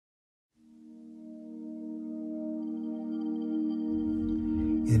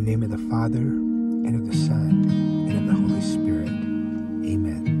In the name of the Father, and of the Son, and of the Holy Spirit.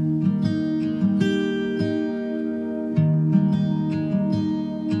 Amen.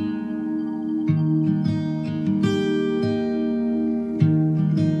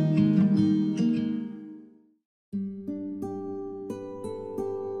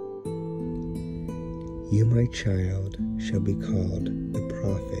 You, my child, shall be called the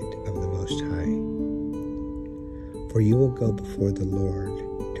prophet of the Most High. For you will go before the Lord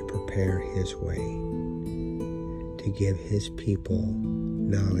to prepare his way, to give his people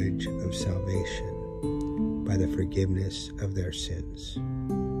knowledge of salvation by the forgiveness of their sins.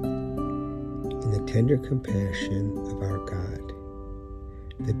 In the tender compassion of our God,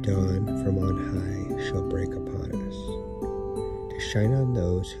 the dawn from on high shall break upon us, to shine on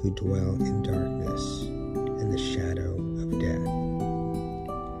those who dwell in darkness and the shadow of death,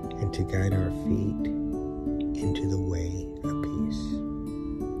 and to guide our feet into the way of peace.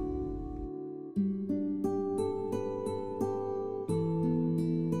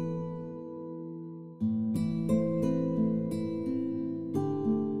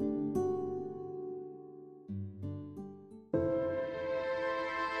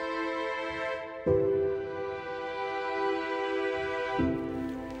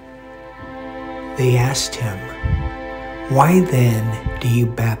 They asked him, "Why then do you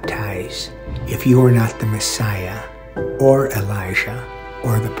baptize if you are not the Messiah, or Elijah,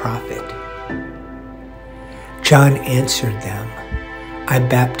 or the prophet?" John answered them, "I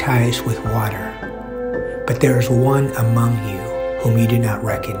baptize with water, but there is one among you whom you do not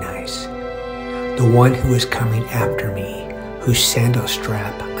recognize, the one who is coming after me, whose sandal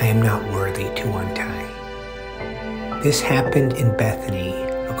strap I am not worthy to untie." This happened in Bethany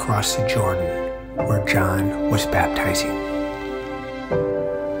across the Jordan, where John was baptizing.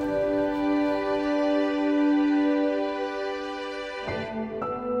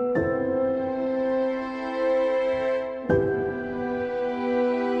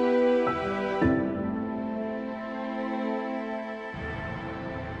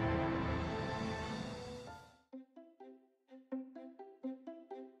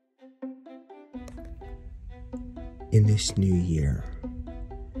 In this new year,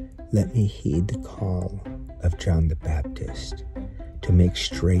 let me heed the call of John the Baptist to make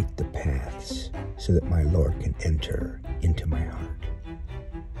straight the paths so that my Lord can enter into my heart.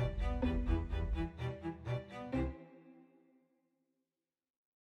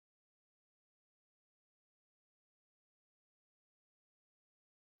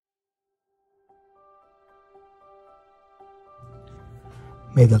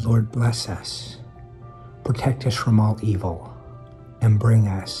 May the Lord bless us, protect us from all evil, and bring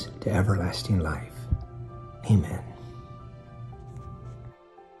us to everlasting life. Amen.